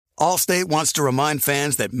Allstate wants to remind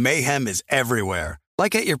fans that mayhem is everywhere,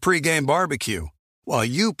 like at your pregame barbecue. While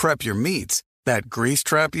you prep your meats, that grease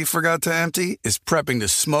trap you forgot to empty is prepping to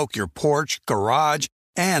smoke your porch, garage,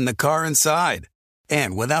 and the car inside.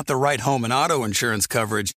 And without the right home and auto insurance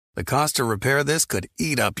coverage, the cost to repair this could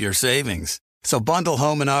eat up your savings. So bundle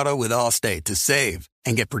home and auto with Allstate to save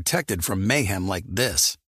and get protected from mayhem like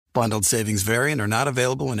this. Bundled savings vary and are not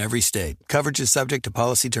available in every state. Coverage is subject to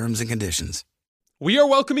policy terms and conditions. We are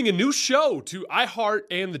welcoming a new show to iHeart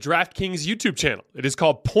and the DraftKings YouTube channel. It is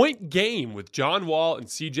called Point Game with John Wall and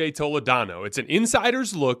CJ Toledano. It's an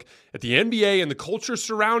insider's look at the NBA and the culture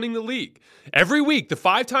surrounding the league. Every week, the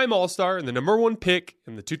five-time All-Star and the number one pick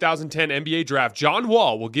in the 2010 NBA draft, John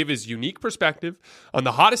Wall, will give his unique perspective on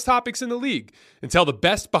the hottest topics in the league and tell the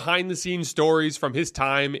best behind-the-scenes stories from his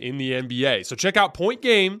time in the NBA. So check out Point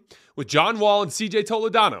Game with John Wall and CJ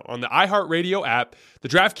Toledano on the iHeartRadio app, the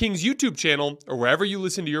DraftKings YouTube channel, or wherever you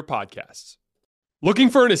listen to your podcasts. Looking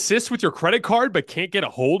for an assist with your credit card but can't get a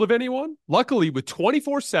hold of anyone? Luckily, with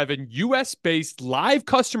 24/7 US-based live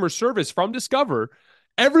customer service from Discover,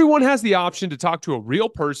 everyone has the option to talk to a real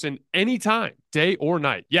person anytime, day or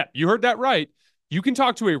night. Yeah, you heard that right. You can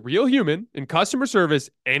talk to a real human in customer service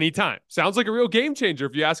anytime. Sounds like a real game changer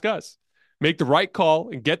if you ask us. Make the right call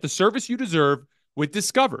and get the service you deserve with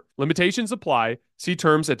Discover. Limitations apply. See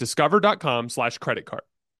terms at discover.com/creditcard.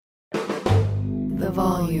 The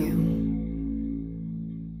Volume.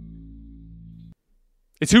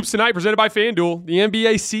 It's Hoops Tonight presented by FanDuel. The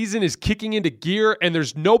NBA season is kicking into gear, and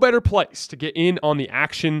there's no better place to get in on the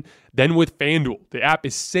action than with FanDuel. The app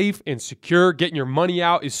is safe and secure. Getting your money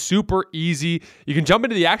out is super easy. You can jump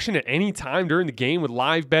into the action at any time during the game with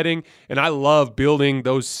live betting, and I love building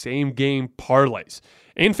those same game parlays.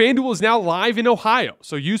 And FanDuel is now live in Ohio,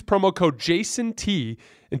 so use promo code JASONT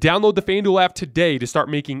and download the FanDuel app today to start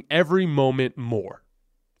making every moment more.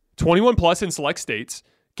 21 plus in select states.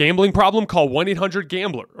 Gambling problem? Call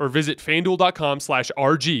 1-800-GAMBLER or visit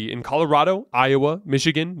FanDuel.com/RG in Colorado, Iowa,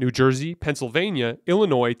 Michigan, New Jersey, Pennsylvania,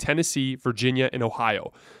 Illinois, Tennessee, Virginia, and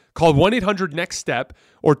Ohio. Call 1-800-NEXT-STEP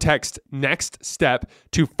or text NEXT-STEP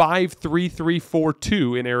to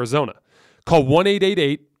 53342 in Arizona. Call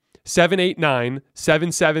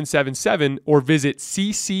 1-888-789-7777 or visit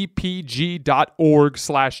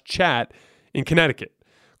ccpg.org/chat in Connecticut.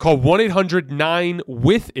 Call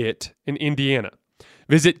 1-800-9-WITH-IT in Indiana.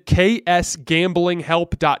 Visit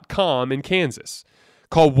ksgamblinghelp.com in Kansas.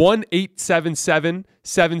 Call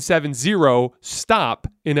 1-877-770-STOP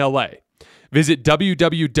in LA. Visit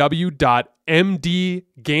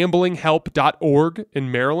www.mdgamblinghelp.org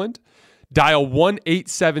in Maryland. Dial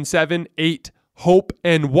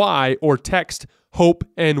 1-877-8-HOPE-NY or text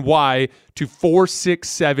HOPE-NY to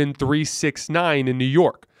 467-369 in New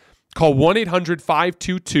York. Call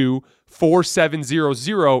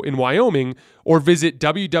 1-800-522-4700 in Wyoming or visit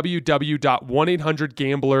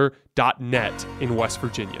www.1800gambler.net in West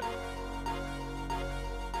Virginia.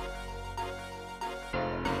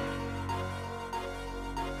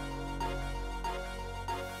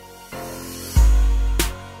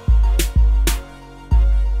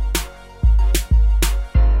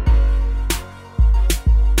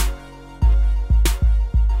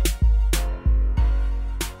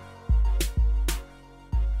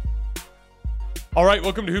 All right,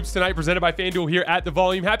 welcome to Hoops Tonight, presented by FanDuel here at The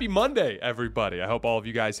Volume. Happy Monday, everybody. I hope all of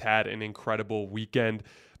you guys had an incredible weekend.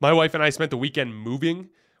 My wife and I spent the weekend moving.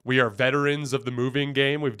 We are veterans of the moving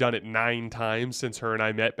game. We've done it 9 times since her and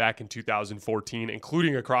I met back in 2014,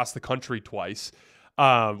 including across the country twice.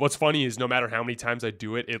 What's funny is no matter how many times I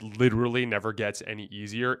do it, it literally never gets any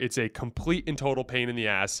easier. It's a complete and total pain in the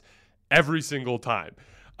ass every single time.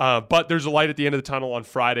 But there's a light at the end of the tunnel. On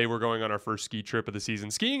Friday, we're going on our first ski trip of the season.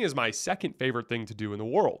 Skiing is my second favorite thing to do in the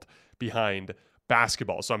world behind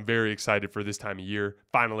basketball. So I'm very excited for this time of year.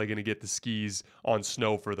 Finally going to get the skis on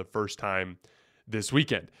snow for the first time this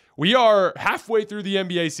weekend. We are halfway through the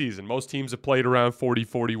NBA season. Most teams have played around 40,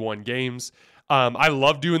 41 games. I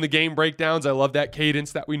love doing the game breakdowns. I love that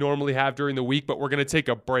cadence that we normally have during the week, but we're going to take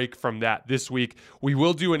a break from that this week. We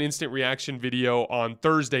will do an instant reaction video on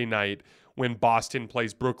Thursday night when Boston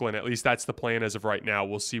plays Brooklyn. At least that's the plan as of right now.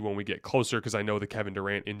 We'll see when we get closer because I know the Kevin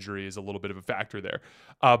Durant injury is a little bit of a factor there.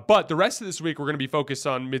 But the rest of this week, we're going to be focused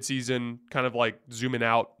on midseason, kind of like zooming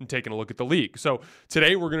out and taking a look at the league. So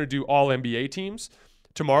today we're going to do all NBA teams.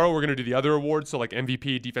 Tomorrow we're going to do the other awards, so like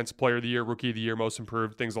MVP, Defensive Player of the Year, Rookie of the Year, Most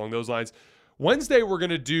Improved, things along those lines. Wednesday we're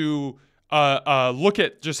going to do look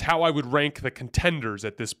at just how I would rank the contenders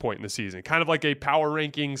at this point in the season. Kind of like a power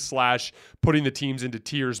ranking / putting the teams into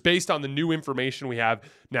tiers based on the new information we have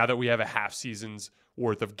now that we have a half season's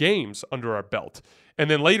worth of games under our belt. And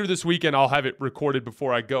then later this weekend, I'll have it recorded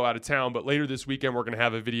before I go out of town, but later this weekend, we're going to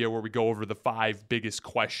have a video where we go over the 5 biggest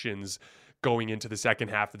questions going into the second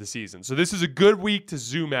half of the season. So this is a good week to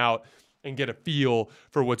zoom out and get a feel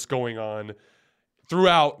for what's going on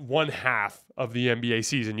throughout one half of the NBA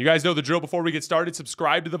season. You guys know the drill. Before we get started,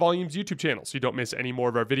 subscribe to the Volumes YouTube channel so you don't miss any more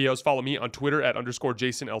of our videos. Follow me on Twitter at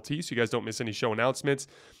 _JasonLT so you guys don't miss any show announcements.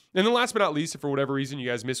 And then last but not least, if for whatever reason you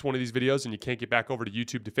guys miss one of these videos and you can't get back over to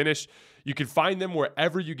YouTube to finish, you can find them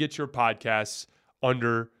wherever you get your podcasts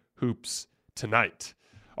under Hoops Tonight.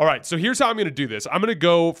 All right, so here's how I'm going to do this. I'm going to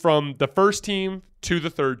go from the first team to the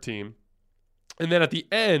third team. And then at the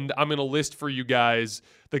end, I'm going to list for you guys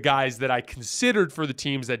the guys that I considered for the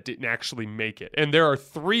teams that didn't actually make it. And there are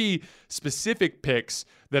 3 specific picks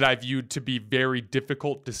that I viewed to be very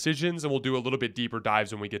difficult decisions, and we'll do a little bit deeper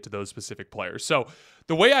dives when we get to those specific players. So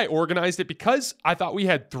the way I organized it, because I thought we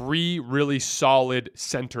had 3 really solid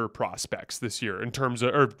center prospects this year in terms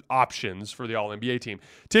of options for the All-NBA team.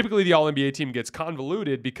 Typically, the All-NBA team gets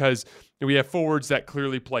convoluted because we have forwards that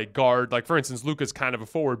clearly play guard. Like, for instance, Luka's kind of a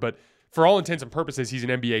forward, but for all intents and purposes, he's an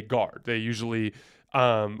NBA guard. They usually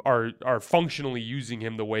are functionally using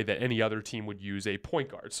him the way that any other team would use a point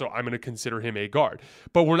guard. So I'm going to consider him a guard.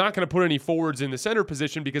 But we're not going to put any forwards in the center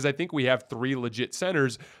position because I think we have 3 legit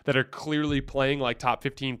centers that are clearly playing like top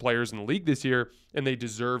 15 players in the league this year, and they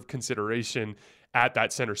deserve consideration at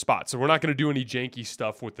that center spot. So we're not going to do any janky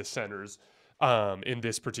stuff with the centers in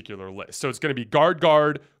this particular list. So it's going to be guard,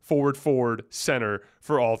 forward, center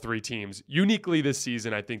for all 3 teams. Uniquely this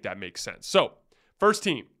season, I think that makes sense. So first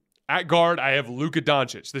team, at guard, I have Luka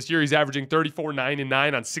Doncic. This year, he's averaging 34, 9, and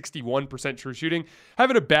 9 on 61% true shooting.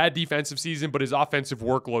 Having a bad defensive season, but his offensive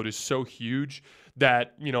workload is so huge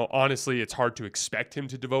that, honestly, it's hard to expect him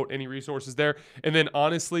to devote any resources there. And then,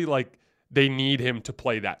 honestly, they need him to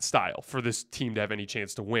play that style for this team to have any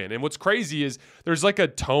chance to win. And what's crazy is there's a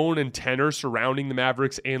tone and tenor surrounding the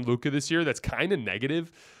Mavericks and Luka this year that's kind of negative.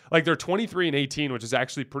 They're 23 and 18, which is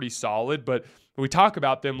actually pretty solid, but we talk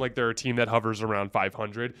about them like they're a team that hovers around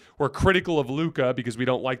 500. We're critical of Luka because we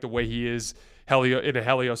don't like the way he is in a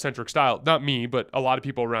heliocentric style. Not me, but a lot of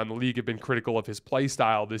people around the league have been critical of his play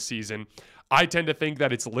style this season. I tend to think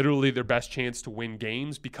that it's literally their best chance to win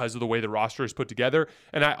games because of the way the roster is put together.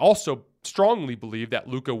 And I also strongly believe that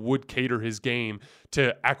Luka would cater his game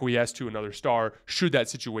to acquiesce to another star should that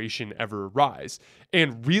situation ever arise.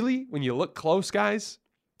 And really, when you look close, guys,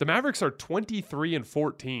 the Mavericks are 23 and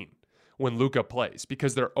 14 when Luka plays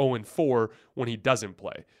because they're 0 and 4 when he doesn't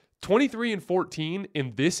play. 23 and 14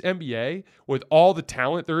 in this NBA with all the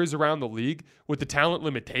talent there is around the league, with the talent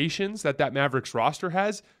limitations that Mavericks roster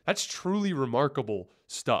has, that's truly remarkable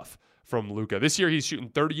stuff from Luka. This year he's shooting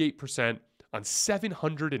 38% on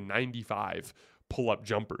 795 pull-up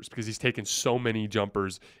jumpers because he's taken so many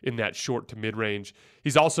jumpers in that short to mid-range.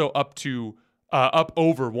 He's also up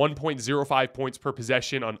over 1.05 points per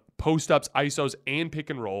possession on post-ups, ISOs, and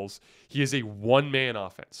pick and rolls. He is a one-man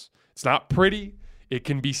offense. It's not pretty. It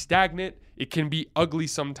can be stagnant. It can be ugly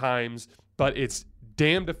sometimes, but it's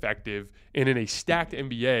damned effective. And in a stacked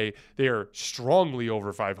NBA, they are strongly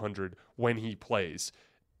over 500 when he plays.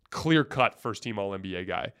 Clear-cut first-team All-NBA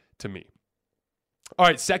guy to me. All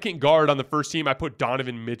right, second guard on the first team, I put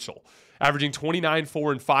Donovan Mitchell, averaging 29,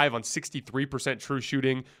 4, and 5 on 63% true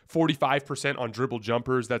shooting, 45% on dribble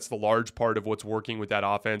jumpers. That's the large part of what's working with that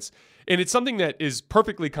offense. And it's something that is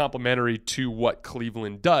perfectly complementary to what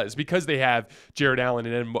Cleveland does because they have Jared Allen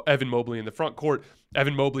and Evan Mobley in the front court.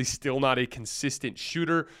 Evan Mobley's still not a consistent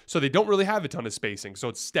shooter, so they don't really have a ton of spacing. So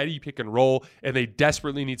it's steady pick and roll, and they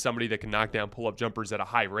desperately need somebody that can knock down pull-up jumpers at a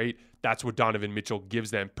high rate. That's what Donovan Mitchell gives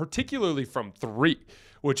them, particularly from 3,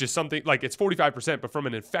 which is something it's 45%, but from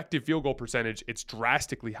an effective field goal percentage, it's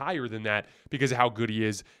drastically higher than that because of how good he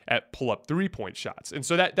is at pull-up 3-point shots. And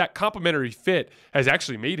so that complementary fit has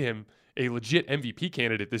actually made him a legit MVP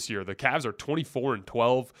candidate this year. The Cavs are 24 and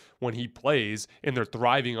 12 when he plays, and they're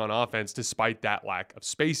thriving on offense despite that lack of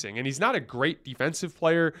spacing. And he's not a great defensive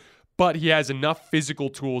player, but he has enough physical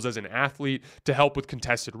tools as an athlete to help with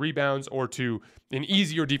contested rebounds or in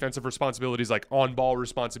easier defensive responsibilities like on-ball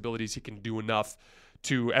responsibilities. He can do enough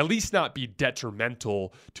to at least not be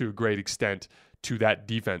detrimental to a great extent to that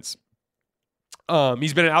defense.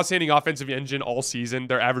 He's been an outstanding offensive engine all season.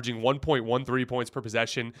 They're averaging 1.13 points per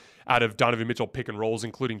possession out of Donovan Mitchell pick and rolls,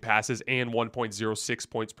 including passes, and 1.06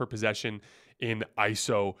 points per possession in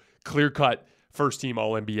ISO. Clear-cut first-team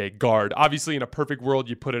All-NBA guard. Obviously, in a perfect world,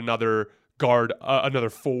 you put another guard, another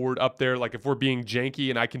forward up there. Like if we're being janky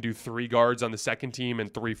and I can do 3 guards on the second team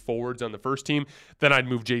and 3 forwards on the first team, then I'd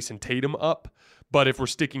move Jason Tatum up. But if we're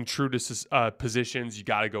sticking true to positions, you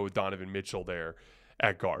got to go with Donovan Mitchell there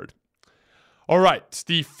at guard. All right, it's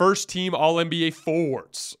the first team All-NBA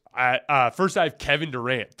forwards. First, I have Kevin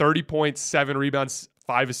Durant, 30 points, 7 rebounds,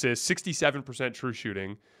 5 assists, 67% true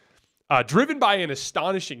shooting, driven by an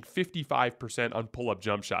astonishing 55% on pull-up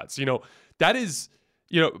jump shots.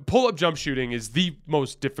 Pull-up jump shooting is the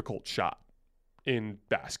most difficult shot in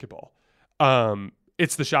basketball.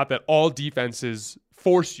 It's the shot that all defenses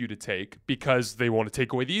force you to take because they want to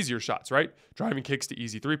take away the easier shots, right? Driving kicks to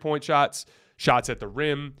easy three-point shots, shots at the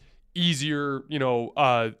rim, easier,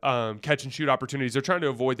 catch and shoot opportunities. They're trying to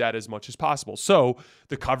avoid that as much as possible. So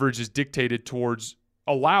the coverage is dictated towards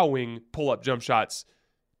allowing pull-up jump shots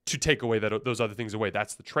to take away those other things away.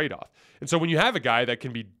 That's the trade-off. And so when you have a guy that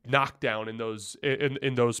can be knocked down in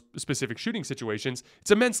those specific shooting situations, it's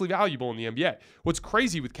immensely valuable in the NBA. What's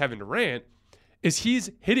crazy with Kevin Durant is he's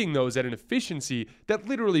hitting those at an efficiency that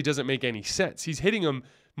literally doesn't make any sense. He's hitting them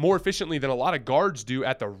more efficiently than a lot of guards do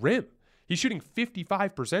at the rim. He's shooting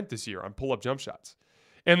 55% this year on pull-up jump shots.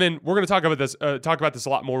 And then we're going to talk about this a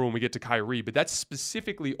lot more when we get to Kyrie, but that's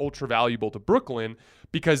specifically ultra valuable to Brooklyn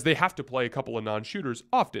because they have to play a couple of non-shooters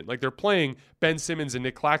often. Like they're playing Ben Simmons and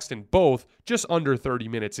Nick Claxton both just under 30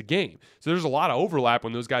 minutes a game. So there's a lot of overlap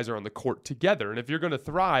when those guys are on the court together. And if you're going to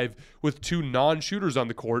thrive with 2 non-shooters on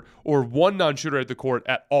the court or 1 non-shooter at the court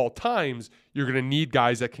at all times, you're going to need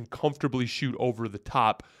guys that can comfortably shoot over the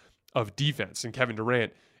top of defense. And Kevin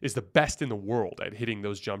Durant is the best in the world at hitting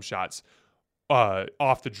those jump shots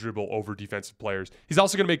off the dribble over defensive players. He's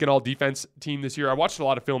also going to make an all-defense team this year. I watched a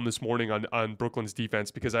lot of film this morning on Brooklyn's defense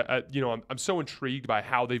because I'm so intrigued by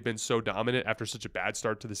how they've been so dominant after such a bad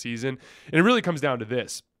start to the season. And it really comes down to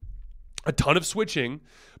this. A ton of switching,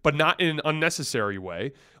 but not in an unnecessary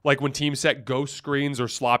way. Like when teams set ghost screens or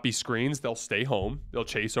sloppy screens, they'll stay home. They'll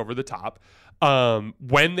chase over the top.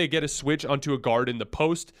 When they get a switch onto a guard in the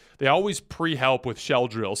post, they always pre-help with shell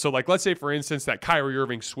drill. So like, let's say for instance that Kyrie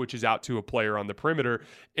Irving switches out to a player on the perimeter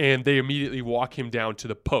and they immediately walk him down to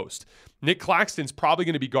the post. Nick Claxton's probably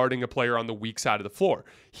going to be guarding a player on the weak side of the floor.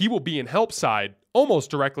 He will be in help side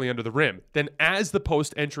almost directly under the rim. Then as the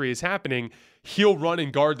post entry is happening, he'll run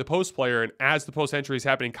and guard the post player. And as the post entry is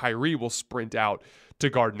happening, Kyrie will sprint out to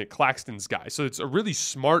guard Nick Claxton's guy. So it's a really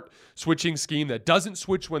smart switching scheme that doesn't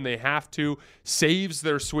switch when they have to, saves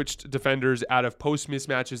their switched defenders out of post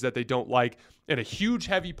mismatches that they don't like. And a huge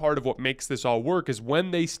heavy part of what makes this all work is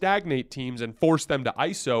when they stagnate teams and force them to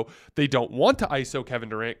ISO, they don't want to ISO Kevin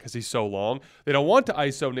Durant because he's so long. They don't want to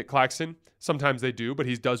ISO Nick Claxton. Sometimes they do, but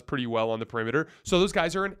he does pretty well on the perimeter. So those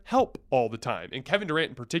guys are in help all the time. And Kevin Durant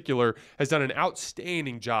in particular has done an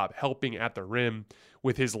outstanding job helping at the rim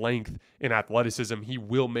with his length and athleticism. He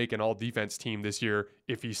will make an all-defense team this year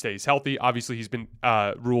if he stays healthy. Obviously, he's been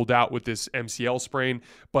ruled out with this MCL sprain,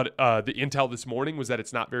 but the intel this morning was that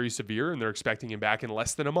it's not very severe, and they're expecting him back in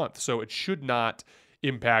less than a month. So it should not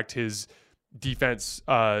impact his defense,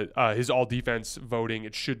 his all-defense voting.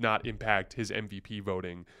 It should not impact his MVP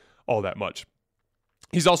voting all that much.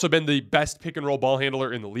 He's also been the best pick-and-roll ball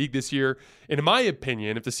handler in the league this year. And in my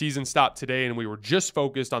opinion, if the season stopped today and we were just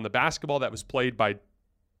focused on the basketball that was played by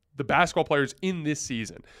the basketball players in this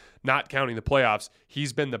season, not counting the playoffs,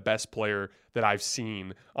 he's been the best player that I've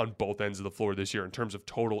seen on both ends of the floor this year in terms of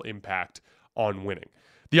total impact on winning.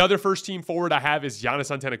 The other first-team forward I have is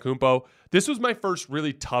Giannis Antetokounmpo. This was my first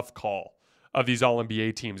really tough call of these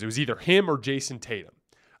All-NBA teams. It was either him or Jason Tatum.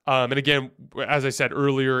 And again, as I said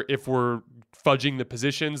earlier, if we're fudging the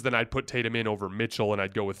positions, then I'd put Tatum in over Mitchell and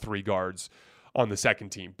I'd go with 3 guards on the second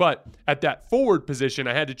team. But at that forward position,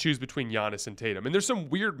 I had to choose between Giannis and Tatum. And there's some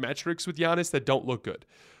weird metrics with Giannis that don't look good.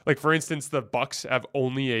 Like, for instance, the Bucks have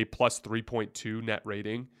only a plus 3.2 net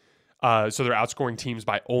rating. So they're outscoring teams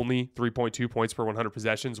by only 3.2 points per 100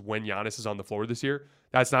 possessions when Giannis is on the floor this year.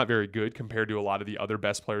 That's not very good compared to a lot of the other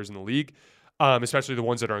best players in the league, especially the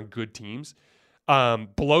ones that are on good teams.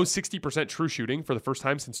 Below 60% true shooting for the first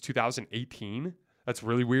time since 2018. That's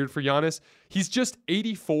really weird for Giannis. He's just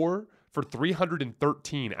 84 for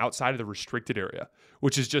 313 outside of the restricted area,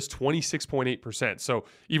 which is just 26.8%. So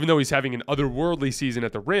even though he's having an otherworldly season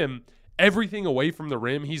at the rim, everything away from the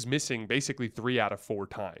rim, he's missing basically 3 out of 4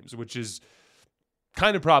 times, which is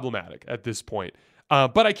kind of problematic at this point.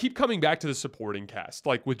 But I keep coming back to the supporting cast.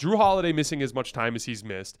 Like with Jrue Holiday missing as much time as he's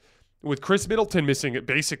missed, with Chris Middleton missing,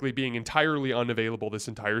 basically being entirely unavailable this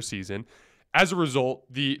entire season. As a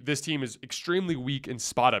result, this team is extremely weak in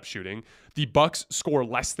spot-up shooting. The Bucks score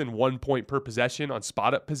less than 1 point per possession on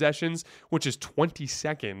spot-up possessions, which is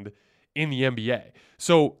 22nd in the NBA.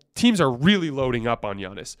 So teams are really loading up on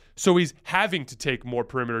Giannis. So he's having to take more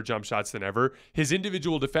perimeter jump shots than ever. His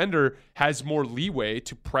individual defender has more leeway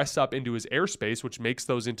to press up into his airspace, which makes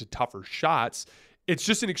those into tougher shots. it's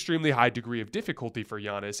just an extremely high degree of difficulty for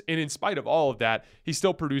Giannis. And in spite of all of that, he's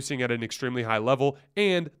still producing at an extremely high level.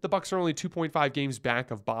 And the Bucks are only 2.5 games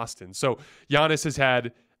back of Boston. So Giannis has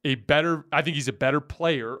had I think he's a better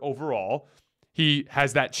player overall. He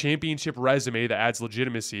has that championship resume that adds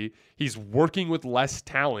legitimacy. He's working with less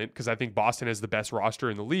talent because I think Boston has the best roster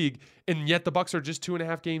in the league. And yet the Bucks are just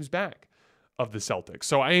 2.5 games back of the Celtics.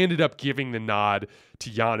 So I ended up giving the nod to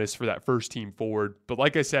Giannis for that first team forward. But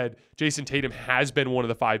like I said, Jason Tatum has been one of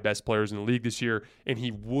the 5 best players in the league this year, and he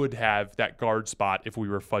would have that guard spot if we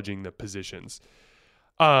were fudging the positions.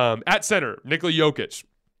 At center, Nikola Jokic,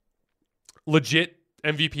 legit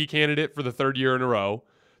MVP candidate for the 3rd year in a row.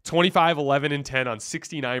 25, 11, and 10 on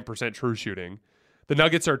 69% true shooting. The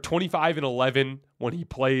Nuggets are 25 and 11 when he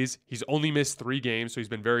plays. He's only missed 3 games, so he's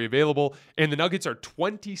been very available. And the Nuggets are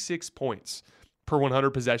 26 points per 100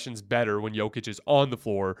 possessions better when Jokic is on the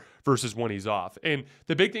floor versus when he's off. And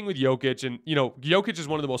the big thing with Jokic, and Jokic is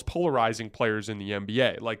one of the most polarizing players in the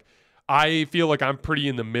NBA. Like, I feel like I'm pretty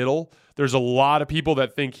in the middle. There's a lot of people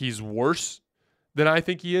that think he's worse than I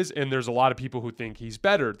think he is, and there's a lot of people who think he's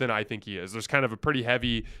better than I think he is. There's kind of a pretty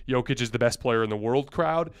heavy Jokic is the best player in the world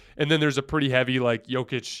crowd, and then there's a pretty heavy like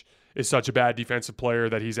Jokic is such a bad defensive player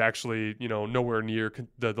that he's actually nowhere near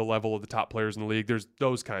the level of the top players in the league. There's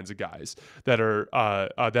those kinds of guys that are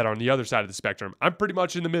on the other side of the spectrum. I'm pretty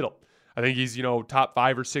much in the middle. I think he's top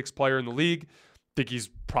 5 or 6 player in the league. I think he's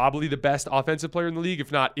probably the best offensive player in the league,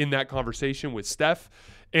 if not in that conversation with Steph.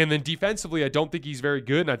 And then defensively, I don't think he's very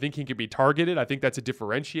good, and I think he can be targeted. I think that's a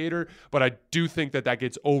differentiator, but I do think that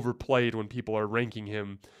gets overplayed when people are ranking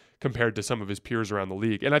him compared to some of his peers around the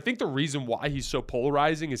league. And I think the reason why he's so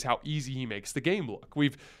polarizing is how easy he makes the game look.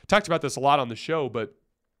 We've talked about this a lot on the show, but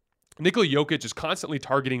Nikola Jokic is constantly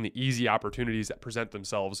targeting the easy opportunities that present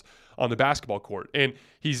themselves on the basketball court. And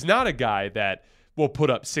he's not a guy that will put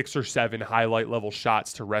up 6 or 7 highlight level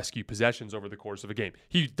shots to rescue possessions over the course of a game.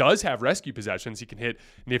 He does have rescue possessions. He can hit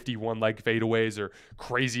nifty one-leg fadeaways or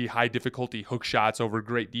crazy high difficulty hook shots over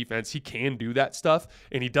great defense. He can do that stuff,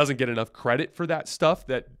 and he doesn't get enough credit for that stuff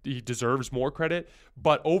that he deserves more credit.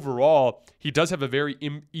 But overall, he does have a very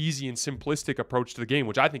easy and simplistic approach to the game,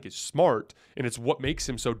 which I think is smart, and it's what makes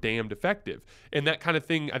him so damned effective. And that kind of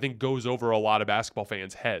thing, I think, goes over a lot of basketball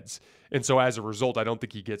fans' heads. And so as a result, I don't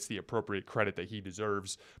think he gets the appropriate credit that he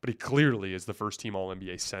deserves, but he clearly is the first team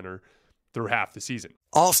All-NBA center through half the season.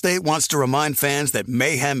 Allstate wants to remind fans that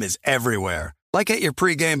mayhem is everywhere, like at your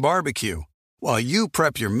pregame barbecue. While you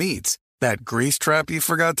prep your meats, that grease trap you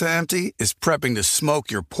forgot to empty is prepping to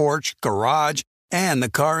smoke your porch, garage, and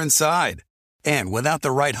the car inside. And without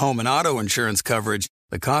the right home and auto insurance coverage,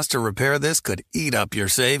 the cost to repair this could eat up your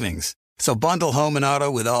savings. So bundle home and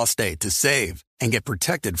auto with Allstate to save and get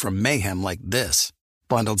protected from mayhem like this.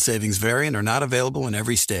 Bundled savings vary and are not available in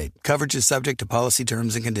every state. Coverage is subject to policy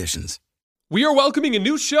terms and conditions. We are welcoming a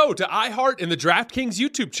new show to iHeart and the DraftKings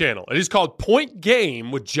YouTube channel. It is called Point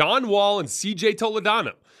Game with John Wall and CJ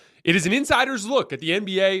Toledano. It is an insider's look at the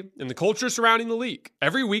NBA and the culture surrounding the league.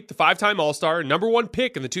 Every week, the 5-time All-Star and #1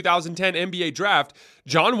 pick in the 2010 NBA Draft,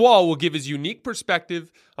 John Wall will give his unique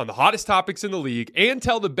perspective on the hottest topics in the league and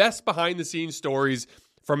tell the best behind-the-scenes stories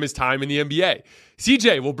from his time in the NBA.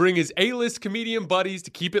 CJ will bring his A-list comedian buddies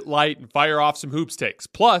to keep it light and fire off some hoops takes.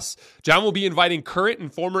 Plus, John will be inviting current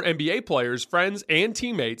and former NBA players, friends, and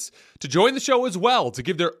teammates to join the show as well to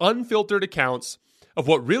give their unfiltered accounts of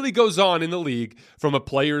what really goes on in the league from a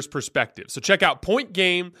player's perspective. So check out Point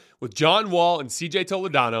Game with John Wall and CJ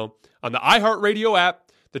Toledano on the iHeartRadio app,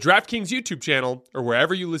 the DraftKings YouTube channel, or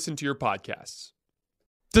wherever you listen to your podcasts.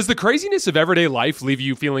 Does the craziness of everyday life leave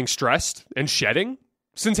you feeling stressed and shedding?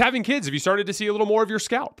 Since having kids, have you started to see a little more of your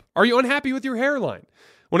scalp? Are you unhappy with your hairline?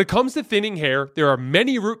 When it comes to thinning hair, there are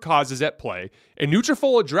many root causes at play, and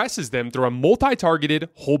Nutrafol addresses them through a multi-targeted,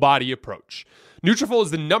 whole-body approach. Nutrafol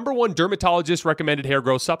is the #1 dermatologist-recommended hair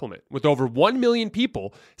growth supplement, with over 1 million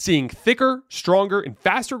people seeing thicker, stronger, and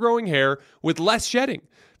faster-growing hair with less shedding.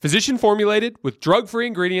 Physician-formulated with drug-free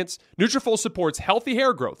ingredients, Nutrafol supports healthy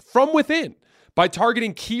hair growth from within by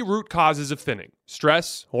targeting key root causes of thinning: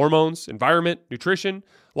 stress, hormones, environment, nutrition,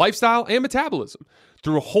 lifestyle, and metabolism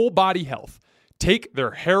through whole-body health. Take their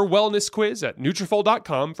hair wellness quiz at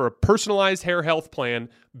Nutrafol.com for a personalized hair health plan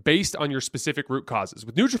based on your specific root causes.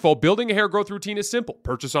 With Nutrafol, building a hair growth routine is simple.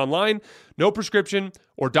 Purchase online, no prescription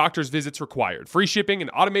or doctor's visits required. Free shipping and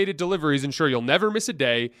automated deliveries ensure you'll never miss a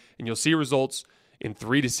day, and you'll see results in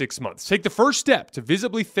 3 to 6 months. Take the first step to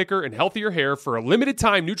visibly thicker and healthier hair. For a limited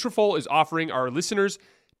time, Nutrafol is offering our listeners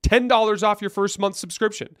 $10 off your first month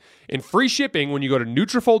subscription and free shipping when you go to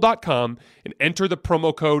Nutrafol.com and enter the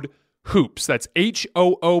promo code HOOPS. That's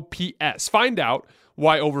HOOPS. Find out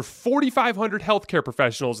why over 4,500 healthcare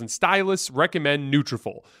professionals and stylists recommend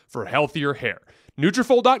Nutrafol for healthier hair.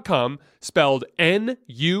 Nutrafol.com, spelled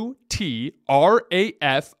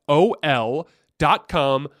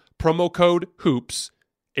Nutrafol.com, promo code HOOPS,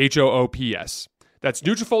 HOOPS. That's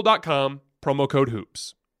Nutrafol.com, promo code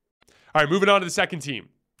HOOPS. All right, moving on to the second team.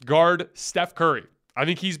 Guard Steph Curry. I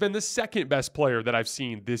think he's been the second best player that I've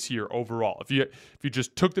seen this year overall. If you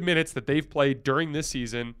just took the minutes that they've played during this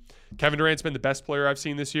season, Kevin Durant's been the best player I've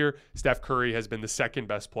seen this year. Steph Curry has been the second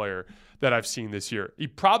best player that I've seen this year. He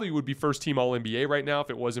probably would be first team All-NBA right now if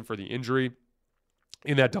it wasn't for the injury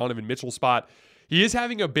in that Donovan Mitchell spot. He is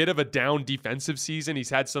having a bit of a down defensive season. He's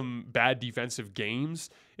had some bad defensive games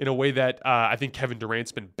in a way that I think Kevin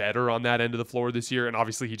Durant's been better on that end of the floor this year. And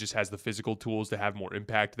obviously he just has the physical tools to have more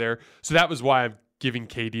impact there. So that was why I'm giving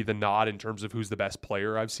KD the nod in terms of who's the best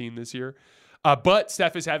player I've seen this year. But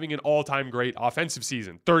Steph is having an all-time great offensive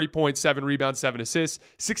season. 30 points, 7 rebounds, 7 assists,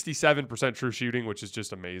 67% true shooting, which is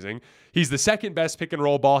just amazing. He's the second best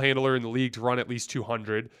pick-and-roll ball handler in the league to run at least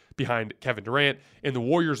 200 behind Kevin Durant. And the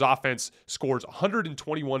Warriors' offense scores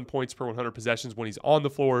 121 points per 100 possessions when he's on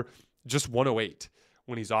the floor, just 108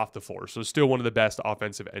 when he's off the floor. So still one of the best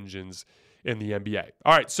offensive engines in the NBA.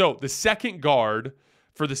 All right, so the second guard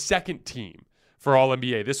for the second team for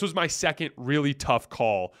All-NBA. This was my second really tough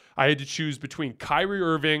call. I had to choose between Kyrie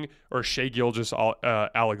Irving or Shai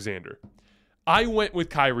Gilgeous-Alexander. I went with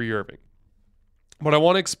Kyrie Irving, but I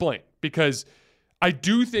want to explain because I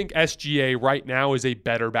do think SGA right now is a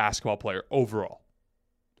better basketball player overall.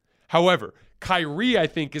 However, Kyrie, I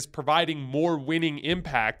think, is providing more winning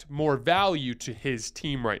impact, more value to his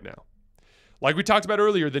team right now. Like we talked about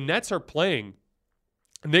earlier, the Nets are playing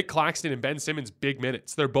Nick Claxton and Ben Simmons big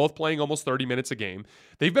minutes. They're both playing almost 30 minutes a game.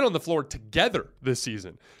 They've been on the floor together this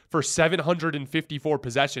season for 754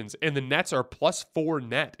 possessions, and the Nets are +4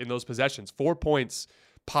 net in those possessions, 4 points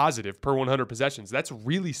positive per 100 possessions. That's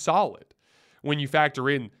really solid when you factor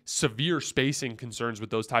in severe spacing concerns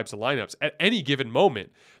with those types of lineups. At any given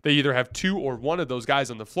moment, they either have two or one of those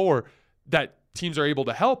guys on the floor that teams are able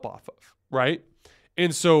to help off of, right?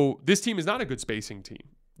 And so this team is not a good spacing team.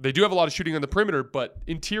 They do have a lot of shooting on the perimeter, but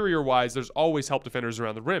interior-wise, there's always help defenders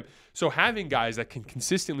around the rim. So having guys that can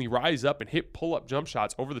consistently rise up and hit pull-up jump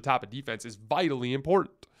shots over the top of defense is vitally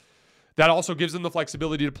important. That also gives them the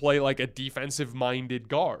flexibility to play like a defensive-minded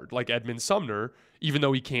guard, like Edmund Sumner, even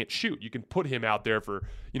though he can't shoot. You can put him out there for,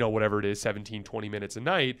 whatever it is, 17, 20 minutes a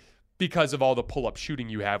night because of all the pull-up shooting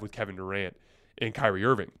you have with Kevin Durant and Kyrie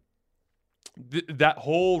Irving. That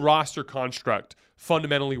whole roster construct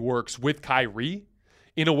fundamentally works with Kyrie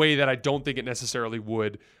in a way that I don't think it necessarily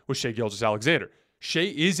would with Shai Gilgeous-Alexander.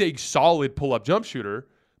 Shai is a solid pull-up jump shooter,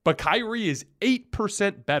 but Kyrie is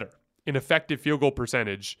 8% better in effective field goal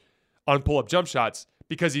percentage on pull-up jump shots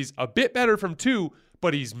because he's a bit better from two,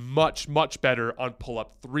 but he's much, much better on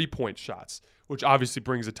pull-up three-point shots, which obviously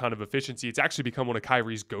brings a ton of efficiency. It's actually become one of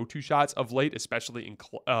Kyrie's go-to shots of late, especially in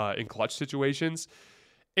clutch situations.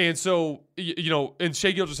 And so, and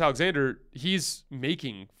Shai Gilgeous-Alexander, he's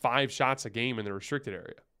making 5 shots a game in the restricted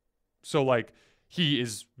area. So, he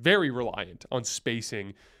is very reliant on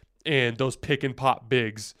spacing and those pick-and-pop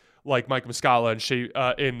bigs like Mike Muscala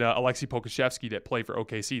and Alexei Pokusevski that play for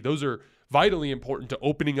OKC. Those are vitally important to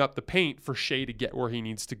opening up the paint for Shai to get where he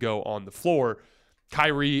needs to go on the floor.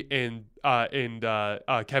 Kyrie and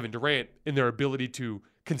Kevin Durant, in their ability to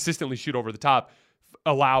consistently shoot over the top,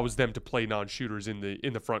 allows them to play non-shooters in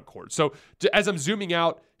the front court. So as I'm zooming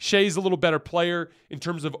out, Shai's a little better player in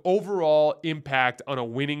terms of overall impact on a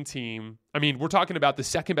winning team. I mean, we're talking about the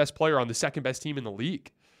second best player on the second best team in the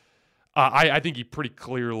league. I think he pretty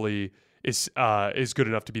clearly is good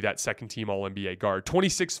enough to be that second team All-NBA guard.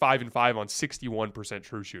 26, 5, and 5 on 61%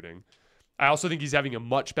 true shooting. I also think he's having a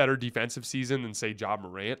much better defensive season than, say, Ja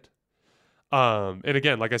Morant. And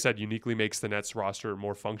again, like I said, uniquely makes the Nets roster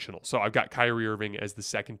more functional. So I've got Kyrie Irving as the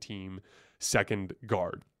second team, second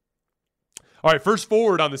guard. All right, first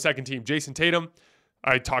forward on the second team, Jason Tatum.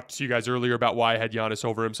 I talked to you guys earlier about why I had Giannis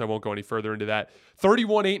over him, so I won't go any further into that.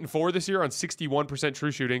 31, 8, and 4 this year on 61% true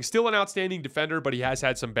shooting. Still an outstanding defender, but he has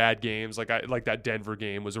had some bad games. Like that Denver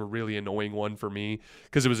game was a really annoying one for me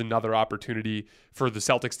because it was another opportunity for the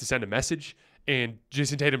Celtics to send a message. And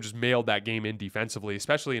Jason Tatum just mailed that game in defensively,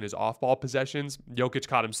 especially in his off-ball possessions. Jokic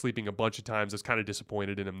caught him sleeping a bunch of times. I was kind of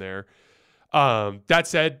disappointed in him there. That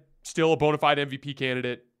said, still a bona fide MVP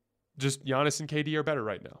candidate. Just Giannis and KD are better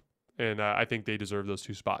right now. And I think they deserve those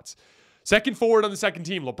 2 spots. Second forward on the second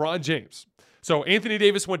team, LeBron James. So Anthony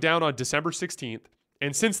Davis went down on December 16th,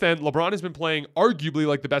 And since then, LeBron has been playing arguably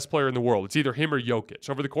like the best player in the world. It's either him or Jokic.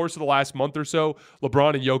 Over the course of the last month or so,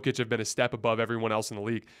 LeBron and Jokic have been a step above everyone else in the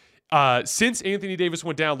league. Since Anthony Davis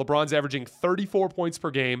went down, LeBron's averaging 34 points per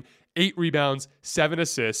game, 8 rebounds, 7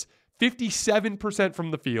 assists, 57% from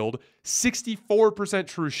the field, 64%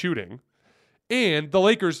 true shooting. And the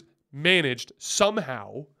Lakers managed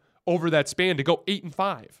somehow over that span to go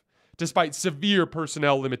 8-5, despite severe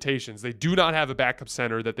personnel limitations. They do not have a backup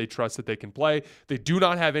center that they trust that they can play. They do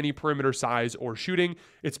not have any perimeter size or shooting.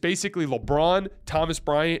 It's basically LeBron, Thomas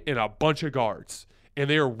Bryant, and a bunch of guards. And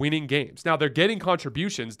they are winning games. Now, they're getting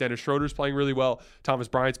contributions. Dennis Schroeder's playing really well. Thomas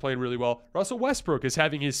Bryant's playing really well. Russell Westbrook is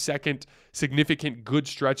having his second significant good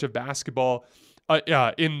stretch of basketball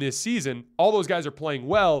in this season. All those guys are playing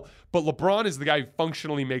well, but LeBron is the guy who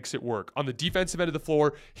functionally makes it work. On the defensive end of the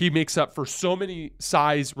floor, he makes up for so many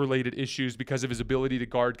size-related issues because of his ability to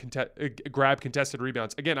grab contested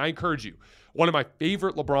rebounds. Again, I encourage you. One of my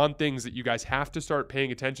favorite LeBron things that you guys have to start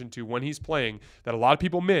paying attention to when he's playing that a lot of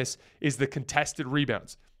people miss is the contested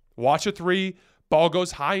rebounds. Watch a three, ball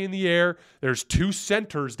goes high in the air, there's 2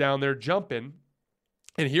 centers down there jumping,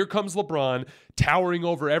 and here comes LeBron towering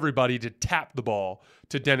over everybody to tap the ball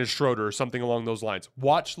to Dennis Schroeder or something along those lines.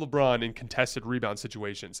 Watch LeBron in contested rebound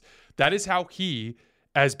situations. That is how he,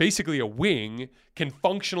 as basically a wing, can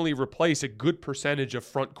functionally replace a good percentage of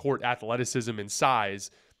front court athleticism and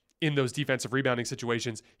size in those defensive rebounding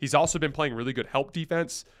situations. He's also been playing really good help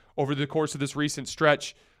defense over the course of this recent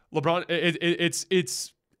stretch. LeBron,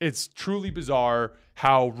 it's truly bizarre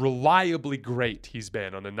how reliably great he's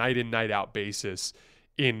been on a night in, night out basis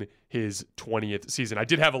in his 20th season. I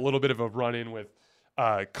did have a little bit of a run-in with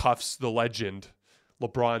Cuffs the Legend,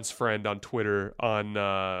 LeBron's friend on Twitter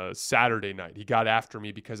on Saturday night. He got after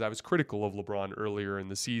me because I was critical of LeBron earlier in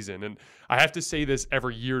the season. And I have to say this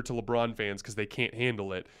every year to LeBron fans because they can't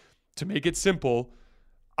handle it. To make it simple,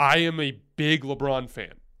 I am a big LeBron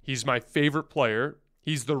fan. He's my favorite player.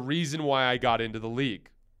 He's the reason why I got into the league.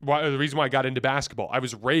 The reason why I got into basketball. I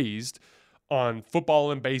was raised on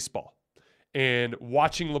football and baseball. And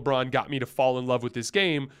watching LeBron got me to fall in love with this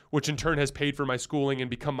game, which in turn has paid for my schooling and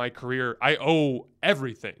become my career. I owe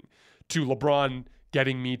everything to LeBron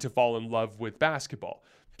getting me to fall in love with basketball.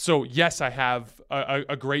 So yes, I have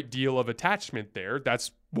a great deal of attachment there.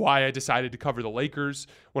 That's why I decided to cover the Lakers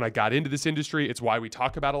when I got into this industry. It's why we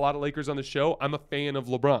talk about a lot of Lakers on the show. I'm a fan of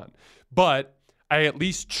LeBron. But I at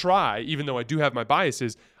least try, even though I do have my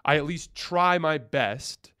biases, I at least try my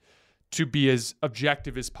best to be as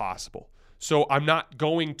objective as possible. So I'm not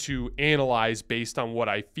going to analyze based on what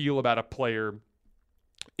I feel about a player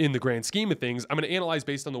in the grand scheme of things. I'm going to analyze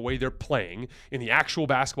based on the way they're playing in the actual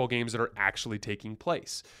basketball games that are actually taking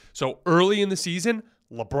place. So early in the season,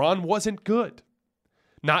 LeBron wasn't good,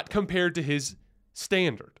 not compared to his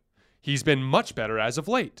standard. He's been much better as of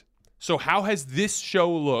late. So how has this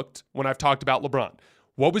show looked when I've talked about LeBron?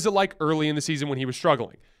 What was it like early in the season when he was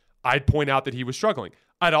struggling? I'd point out that he was struggling.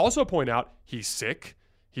 I'd also point out he's sick.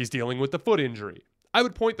 He's dealing with the foot injury. I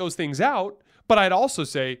would point those things out, but I'd also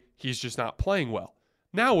say he's just not playing well.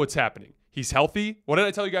 Now what's happening? He's healthy. What did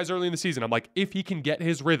I tell you guys early in the season? I'm like, if he can get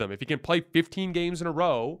his rhythm, if he can play 15 games in a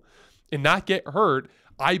row and not get hurt,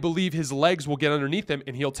 I believe his legs will get underneath him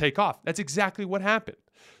and he'll take off. That's exactly what happened.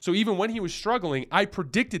 So even when he was struggling, I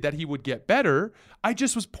predicted that he would get better. I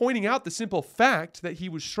just was pointing out the simple fact that he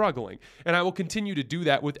was struggling. And I will continue to do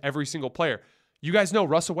that with every single player. You guys know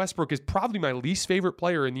Russell Westbrook is probably my least favorite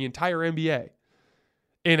player in the entire NBA.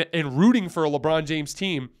 And rooting for a LeBron James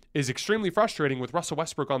team is extremely frustrating with Russell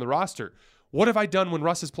Westbrook on the roster. What have I done when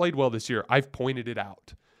Russ has played well this year? I've pointed it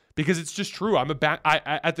out because it's just true.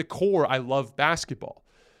 At the core, I love basketball.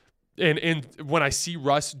 And when I see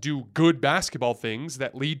Russ do good basketball things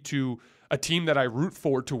that lead to a team that I root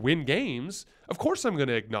for to win games, of course I'm going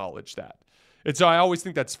to acknowledge that. And so I always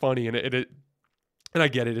think that's funny. And I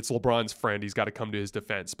get it. It's LeBron's friend. He's got to come to his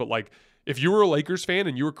defense. But like, if you were a Lakers fan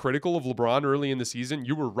and you were critical of LeBron early in the season,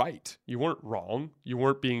 you were right. You weren't wrong. You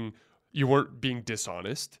weren't being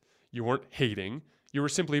dishonest. You weren't hating. You were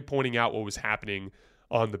simply pointing out what was happening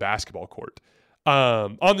on the basketball court.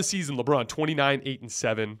 On the season, LeBron 29, 8, and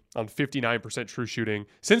 7 on 59% true shooting.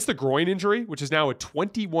 Since the groin injury, which is now a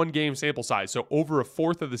 21-game sample size, so over a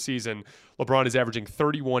fourth of the season, LeBron is averaging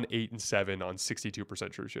 31, 8, and 7 on 62%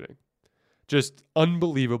 true shooting. Just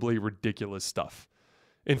unbelievably ridiculous stuff.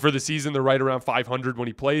 And for the season, they're right around 500 when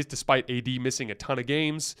he plays, despite AD missing a ton of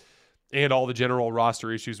games and all the general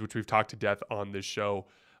roster issues, which we've talked to death on this show.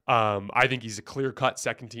 I think he's a clear-cut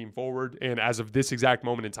second-team forward, and as of this exact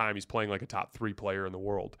moment in time, he's playing like a top 3 player in the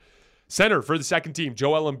world. Center for the second team,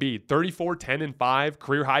 Joel Embiid, 34, 10, and 5,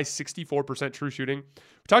 career high 64% true shooting.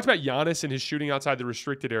 We talked about Giannis and his shooting outside the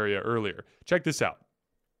restricted area earlier. Check this out.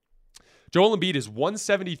 Joel Embiid is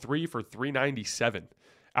 173 for 397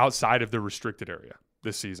 outside of the restricted area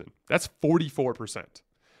this season. That's 44%.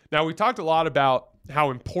 Now, we talked a lot about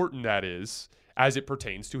how important that is as it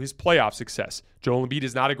pertains to his playoff success. Joel Embiid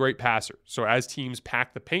is not a great passer. So as teams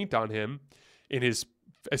pack the paint on him in his,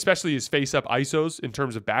 especially his face-up ISOs in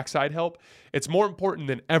terms of backside help, it's more important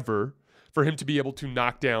than ever for him to be able to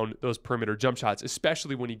knock down those perimeter jump shots,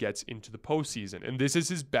 especially when he gets into the postseason. And this is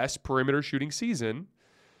his best perimeter shooting season.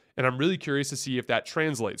 And I'm really curious to see if that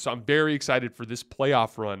translates. So I'm very excited for this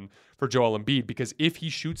playoff run for Joel Embiid, because if he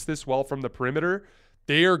shoots this well from the perimeter,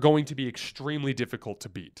 they are going to be extremely difficult to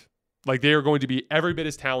beat. Like, they are going to be every bit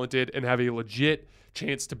as talented and have a legit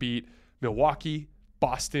chance to beat Milwaukee,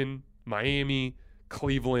 Boston, Miami,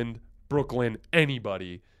 Cleveland, Brooklyn,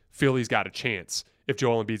 anybody. Philly's got a chance if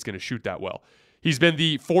Joel Embiid's going to shoot that well. He's been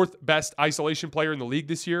the fourth best isolation player in the league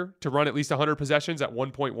this year to run at least 100 possessions at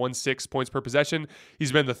 1.16 points per possession.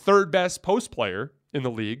 He's been the third best post player in the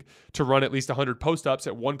league to run at least 100 post-ups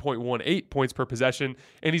at 1.18 points per possession.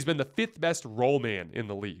 And he's been the fifth best roll man in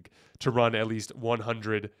the league to run at least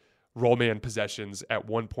 100 roll man possessions at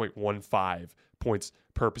 1.15 points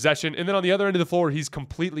per possession. And then on the other end of the floor, he's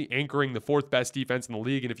completely anchoring the fourth best defense in the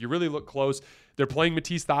league. And if you really look close, they're playing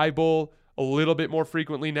Matisse Thybulle a little bit more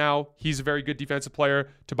frequently now. He's a very good defensive player.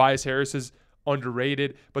 Tobias Harris is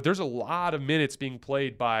underrated, but there's a lot of minutes being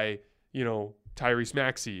played by, Tyrese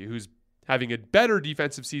Maxey, who's having a better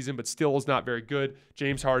defensive season, but still is not very good.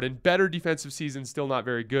 James Harden, better defensive season, still not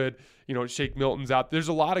very good. Shake Milton's out. There's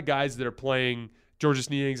a lot of guys that are playing. Georges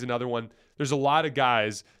Niang's another one. There's a lot of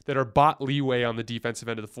guys that are bought leeway on the defensive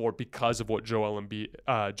end of the floor because of what Joel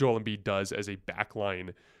Embiid does as a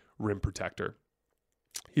backline rim protector.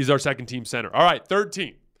 He's our second team center. All right, third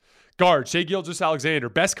team. Guard, Shai Gilgeous-Alexander.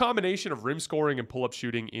 Best combination of rim scoring and pull-up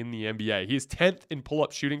shooting in the NBA. He is 10th in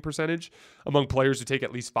pull-up shooting percentage among players who take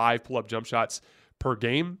at least 5 pull-up jump shots per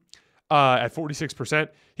game at 46%.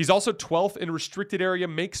 He's also 12th in restricted area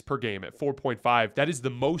makes per game at 4.5. That is the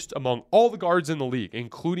most among all the guards in the league,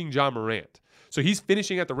 including Ja Morant. So he's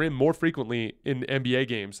finishing at the rim more frequently in NBA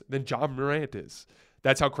games than Ja Morant is.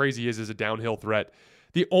 That's how crazy he is as a downhill threat.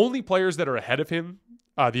 The only players that are ahead of him,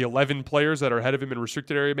 the 11 players that are ahead of him in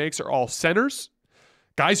restricted area makes, are all centers,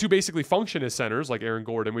 guys who basically function as centers, like Aaron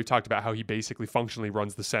Gordon. We've talked about how he basically functionally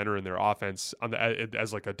runs the center in their offense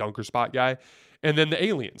as like a dunker spot guy. And then the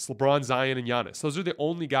aliens, LeBron, Zion, and Giannis. Those are the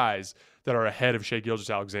only guys that are ahead of Shai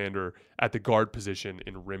Gilgeous-Alexander at the guard position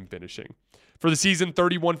in rim finishing. For the season,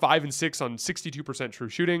 31, 5, and 6 on 62% true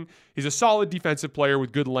shooting. He's a solid defensive player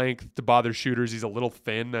with good length to bother shooters. He's a little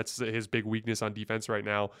thin. That's his big weakness on defense right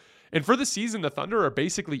now. And for the season, the Thunder are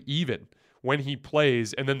basically even when he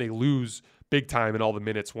plays, and then they lose big time in all the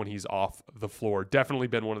minutes when he's off the floor. Definitely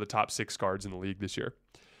been one of the top 6 guards in the league this year.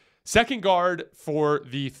 Second guard for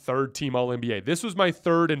the third team All-NBA. This was my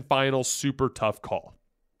third and final super tough call.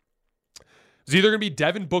 It was either going to be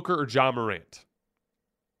Devin Booker or Ja Morant.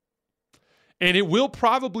 And it will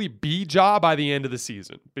probably be Ja by the end of the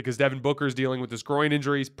season, because Devin Booker is dealing with this groin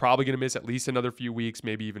injury. He's probably going to miss at least another few weeks,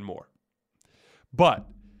 maybe even more. But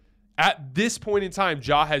at this point in time,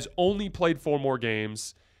 Ja has only played 4 more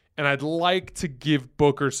games, and I'd like to give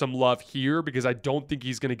Booker some love here because I don't think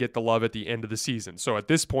he's going to get the love at the end of the season. So at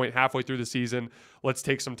this point, halfway through the season, let's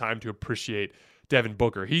take some time to appreciate Devin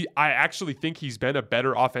Booker. I actually think he's been a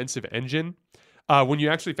better offensive engine. When you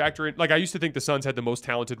actually factor in, I used to think the Suns had the most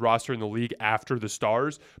talented roster in the league after the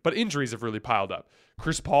Stars, but injuries have really piled up.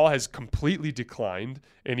 Chris Paul has completely declined,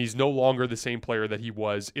 and he's no longer the same player that he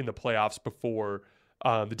was in the playoffs before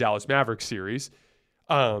the Dallas Mavericks series.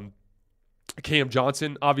 Cam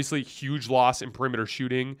Johnson, obviously, huge loss in perimeter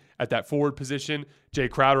shooting at that forward position. Jay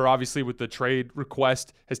Crowder, obviously, with the trade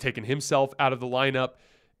request, has taken himself out of the lineup.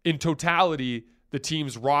 In totality, the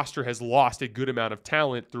team's roster has lost a good amount of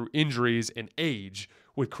talent through injuries and age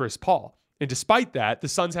with Chris Paul. And despite that, the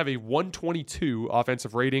Suns have a 122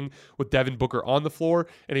 offensive rating with Devin Booker on the floor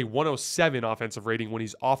and a 107 offensive rating when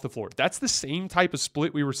he's off the floor. That's the same type of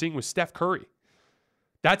split we were seeing with Steph Curry.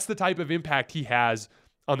 That's the type of impact he has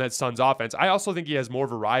on that Suns offense. I also think he has more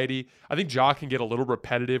variety. I think Ja can get a little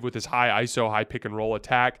repetitive with his high ISO, high pick and roll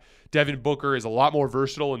attack. Devin Booker is a lot more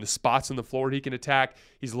versatile in the spots on the floor he can attack.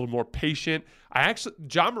 He's a little more patient.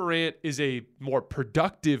 Ja Morant is a more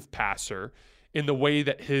productive passer in the way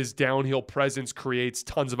that his downhill presence creates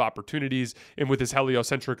tons of opportunities and with his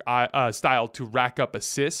heliocentric style to rack up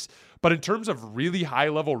assists. But in terms of really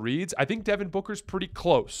high-level reads, I think Devin Booker's pretty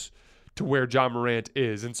close to where John Morant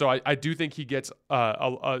is. And so I do think he gets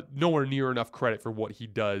nowhere near enough credit for what he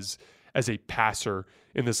does as a passer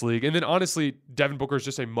in this league. And then honestly, Devin Booker is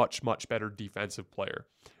just a much, much better defensive player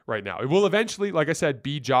right now. It will eventually, like I said,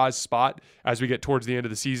 be Ja's spot as we get towards the end of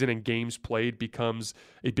the season and games played becomes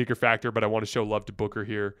a bigger factor, but I want to show love to Booker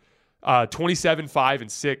here. 27, 5,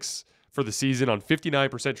 and 6 for the season on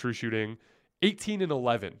 59% true shooting. 18 and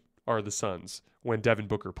 11 are the Suns when Devin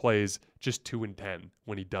Booker plays, just 2 and 10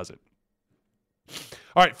 when he doesn't.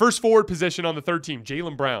 All right, first forward position on the third team,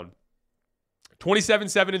 Jaylen Brown. 27,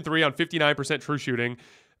 7, and 3 on 59% true shooting.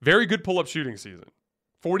 Very good pull-up shooting season.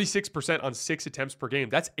 46% on 6 attempts per game.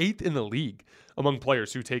 That's 8th in the league among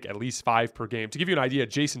players who take at least 5 per game. To give you an idea,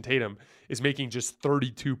 Jason Tatum is making just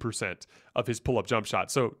 32% of his pull-up jump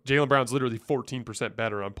shots. So Jaylen Brown's literally 14%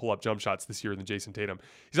 better on pull-up jump shots this year than Jason Tatum.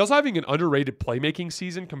 He's also having an underrated playmaking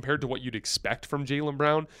season compared to what you'd expect from Jaylen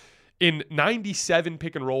Brown. In 97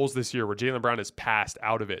 pick and rolls this year where Jaylen Brown has passed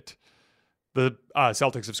out of it, the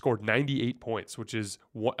Celtics have scored 98 points, which is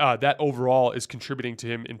that overall is contributing to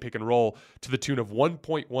him in pick and roll to the tune of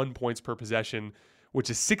 1.1 points per possession, which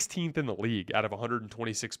is 16th in the league out of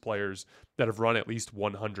 126 players that have run at least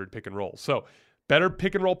 100 pick and rolls. So better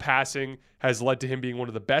pick and roll passing has led to him being one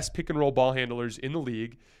of the best pick and roll ball handlers in the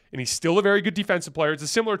league. And he's still a very good defensive player. It's a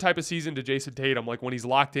similar type of season to Jason Tatum. Like when he's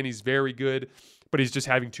locked in, he's very good, but he's just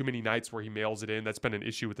having too many nights where he mails it in. That's been an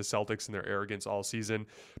issue with the Celtics and their arrogance all season.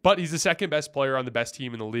 But he's the second best player on the best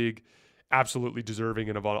team in the league, absolutely deserving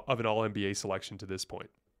of an All-NBA selection to this point.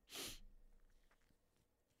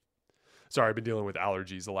 Sorry, I've been dealing with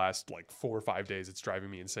allergies the last 4 or 5 days. It's driving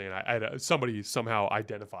me insane. I had somebody somehow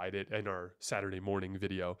identified it in our Saturday morning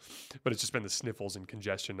video, but it's just been the sniffles and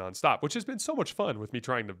congestion nonstop, which has been so much fun with me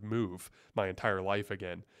trying to move my entire life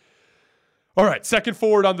again. All right, second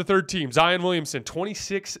forward on the third team, Zion Williamson,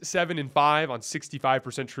 26, 7, and 5 on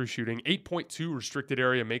 65% true shooting, 8.2 restricted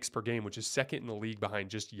area makes per game, which is second in the league behind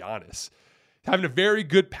just Giannis. Having a very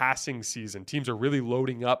good passing season. Teams are really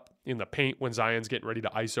loading up in the paint when Zion's getting ready to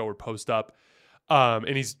ISO or post up.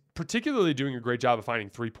 And he's particularly doing a great job of finding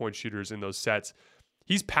three-point shooters in those sets.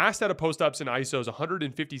 He's passed out of post-ups and ISOs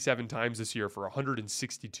 157 times this year for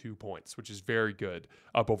 162 points, which is very good,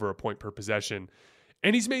 up over a point per possession.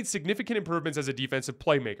 And he's made significant improvements as a defensive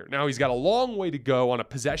playmaker. Now, he's got a long way to go on a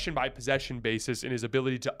possession-by-possession basis in his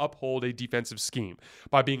ability to uphold a defensive scheme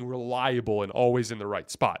by being reliable and always in the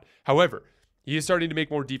right spot. However, he is starting to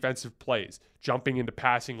make more defensive plays, jumping into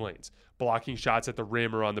passing lanes, blocking shots at the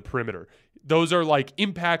rim or on the perimeter. Those are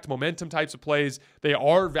impact momentum types of plays. They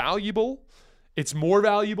are valuable. It's more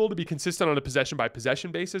valuable to be consistent on a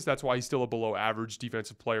possession-by-possession basis. That's why he's still a below-average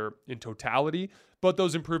defensive player in totality. But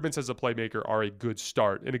those improvements as a playmaker are a good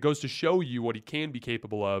start. And it goes to show you what he can be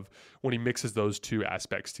capable of when he mixes those two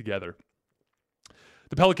aspects together.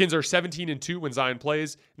 The Pelicans are 17-2 when Zion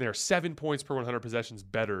plays, and they are 7 points per 100 possessions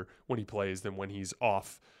better when he plays than when he's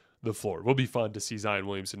off the floor. It will be fun to see Zion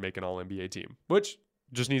Williamson make an All-NBA team, which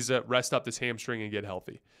just needs to rest up this hamstring and get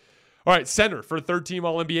healthy. All right, center for third-team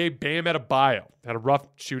All-NBA, Bam Adebayo. Had a rough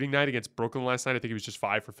shooting night against Brooklyn last night. I think he was just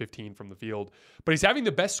 5 for 15 from the field. But he's having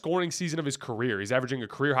the best scoring season of his career. He's averaging a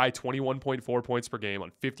career-high 21.4 points per game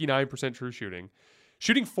on 59% true shooting.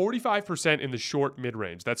 Shooting 45% in the short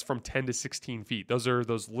mid-range. That's from 10 to 16 feet. Those are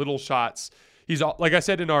those little shots. He's, like I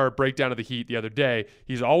said in our breakdown of the Heat the other day,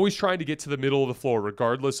 he's always trying to get to the middle of the floor,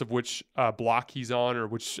 regardless of which block he's on or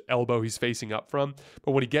which elbow he's facing up from.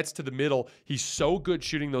 But when he gets to the middle, he's so good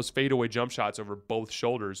shooting those fadeaway jump shots over both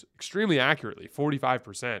shoulders extremely accurately,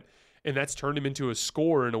 45%. And that's turned him into a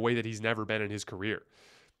scorer in a way that he's never been in his career.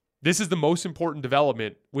 This is the most important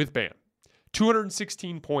development with Bam.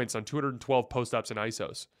 216 points on 212 post-ups and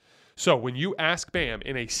ISOs. So when you ask Bam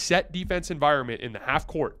in a set defense environment in the half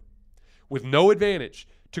court with no advantage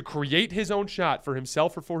to create his own shot for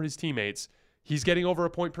himself or for his teammates, he's getting over a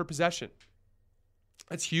point per possession.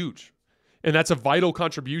 That's huge. And that's a vital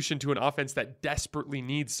contribution to an offense that desperately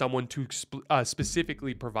needs someone to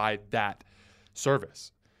specifically provide that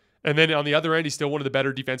service. And then on the other end, he's still one of the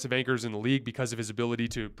better defensive anchors in the league because of his ability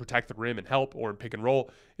to protect the rim and help or in pick and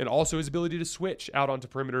roll, and also his ability to switch out onto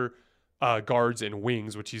perimeter guards and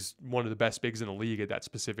wings, which he's one of the best bigs in the league at that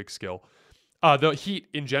specific skill. The Heat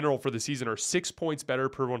in general for the season are 6 points better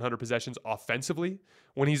per 100 possessions offensively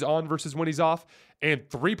when he's on versus when he's off, and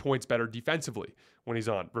 3 points better defensively when he's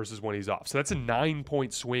on versus when he's off. So that's a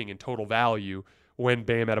 9-point swing in total value when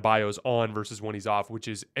Bam Adebayo is on versus when he's off, which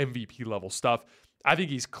is MVP level stuff. I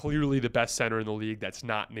think he's clearly the best center in the league that's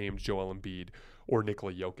not named Joel Embiid or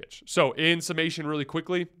Nikola Jokic. So in summation really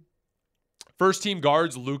quickly, first team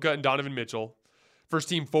guards, Luka and Donovan Mitchell. First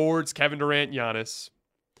team forwards, Kevin Durant, Giannis.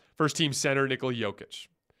 First team center, Nikola Jokic.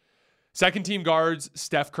 Second team guards,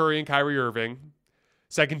 Steph Curry and Kyrie Irving.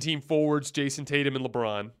 Second team forwards, Jason Tatum and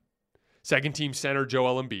LeBron. Second team center,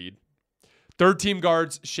 Joel Embiid. Third team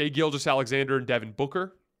guards, Shai Gilgeous-Alexander and Devin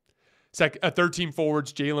Booker. Third team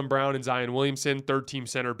forwards, Jaylen Brown and Zion Williamson. Third team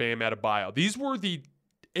center, Bam Adebayo. These were the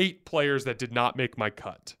 8 players that did not make my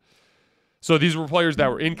cut. So these were players that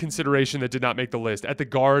were in consideration that did not make the list. At the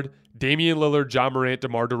guard, Damian Lillard, Ja Morant,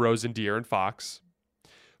 DeMar DeRozan, De'Aaron Fox.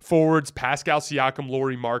 Forwards, Pascal Siakam,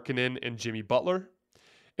 Lauri Markkanen, and Jimmy Butler.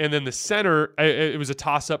 And then the center, it was a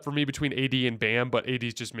toss-up for me between AD and Bam, but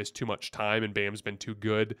AD's just missed too much time, and Bam's been too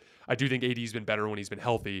good. I do think AD's been better when he's been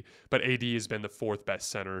healthy, but AD has been the 4th best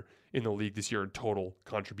center in the league this year in total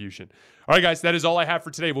contribution. All right, guys, that is all I have for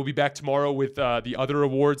today. We'll be back tomorrow with the other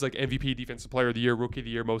awards like MVP, Defensive Player of the Year, Rookie of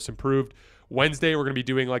the Year, Most Improved. Wednesday, we're going to be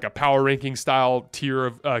doing like a power ranking style tier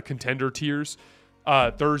of contender tiers.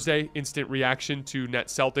 Thursday, instant reaction to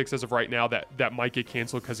Nets Celtics. As of right now, that might get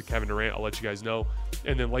canceled because of Kevin Durant. I'll let you guys know.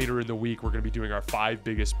 And then later in the week, we're going to be doing our 5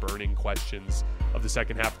 biggest burning questions of the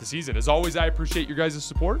second half of the season. As always, I appreciate your guys'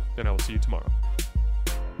 support, and I will see you tomorrow.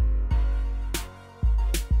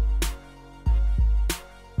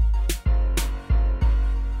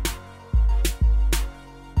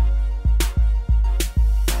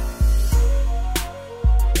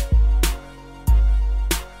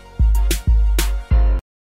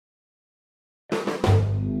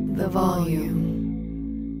 The Volume.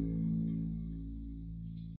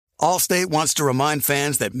 Allstate wants to remind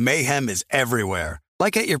fans that mayhem is everywhere,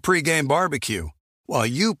 like at your pregame barbecue. While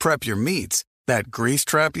you prep your meats, that grease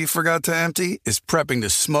trap you forgot to empty is prepping to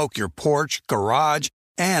smoke your porch, garage,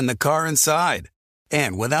 and the car inside.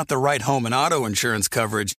 And without the right home and auto insurance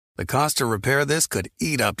coverage, the cost to repair this could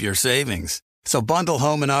eat up your savings. So bundle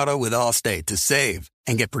home and auto with Allstate to save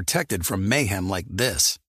and get protected from mayhem like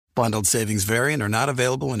this. Bundled savings vary and are not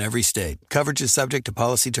available in every state. Coverage is subject to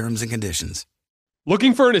policy terms and conditions.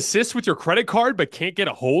 Looking for an assist with your credit card but can't get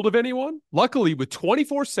a hold of anyone? Luckily, with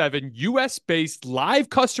 24/7 U.S.-based live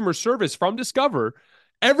customer service from Discover,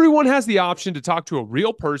 everyone has the option to talk to a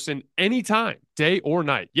real person anytime, day or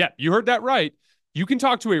night. Yeah, you heard that right. You can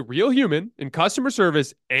talk to a real human in customer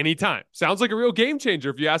service anytime. Sounds like a real game changer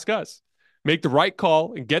if you ask us. Make the right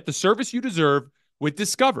call and get the service you deserve with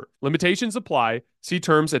Discover. Limitations apply. See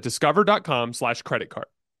terms at discover.com/creditcard.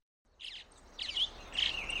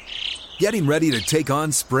 Getting ready to take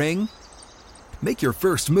on spring? Make your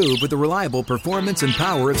first move with the reliable performance and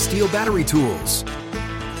power of Steel battery tools.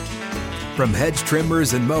 From hedge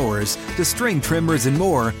trimmers and mowers to string trimmers and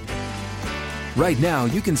more, right now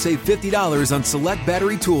you can save $50 on select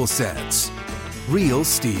battery tool sets. Real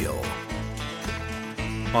Steel.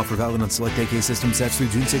 Offer valid on select AK system sets through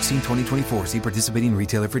June 16, 2024. See participating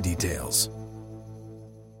retailer for details.